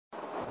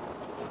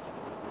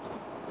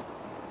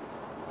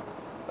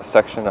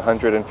Section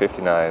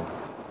 159.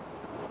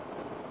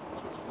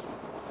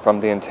 From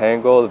the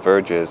entangled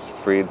verges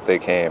freed they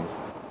came,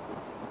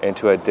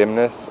 into the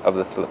dimness of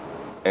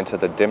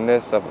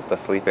the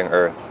sleeping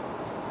earth,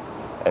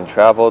 and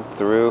traveled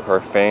through her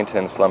faint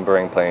and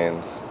slumbering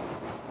plains.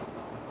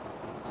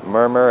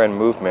 Murmur and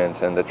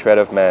movement and the tread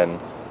of men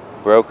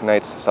broke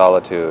night's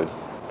solitude.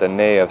 The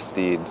neigh of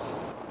steeds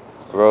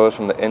rose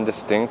from the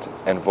indistinct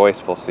and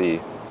voiceful sea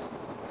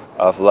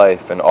of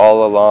life, and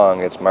all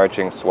along its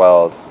marching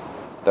swelled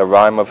the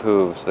rhyme of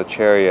hooves, the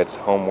chariot's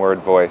homeward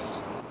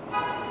voice.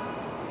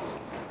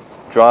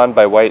 Drawn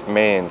by white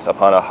manes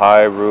upon a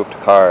high-roofed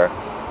car,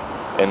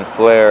 in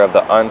flare of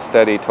the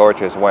unsteady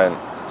torches went.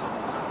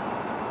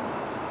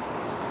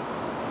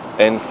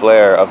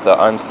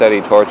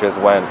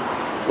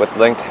 With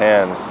linked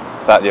hands,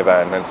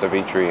 Satyavan and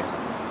Savitri,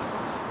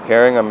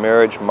 hearing a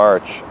marriage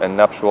march and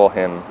nuptial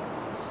hymn,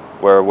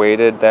 where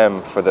waited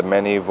them for the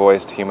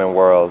many-voiced human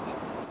world.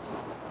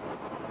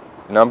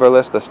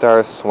 Numberless the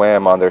stars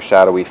swam on their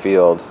shadowy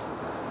field,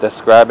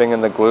 describing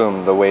in the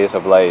gloom the ways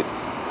of light.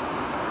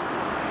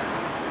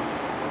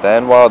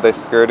 Then while they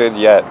skirted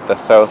yet the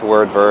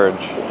southward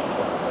verge,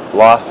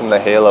 lost in the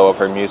halo of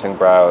her musing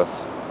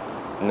brows,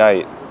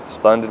 night,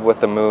 splendid with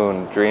the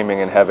moon dreaming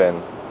in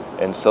heaven,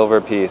 in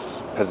silver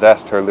peace,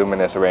 possessed her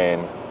luminous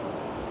reign.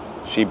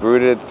 She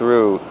brooded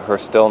through her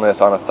stillness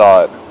on a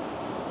thought,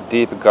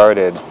 deep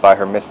guarded by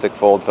her mystic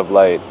folds of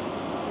light,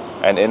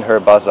 and in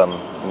her bosom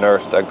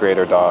nursed a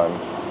greater dawn.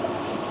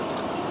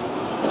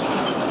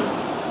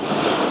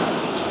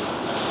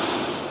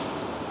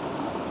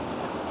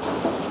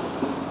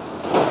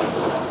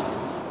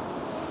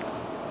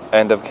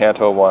 End of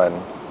Canto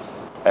 1.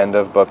 End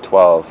of Book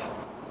 12.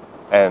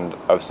 End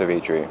of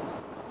Savitri.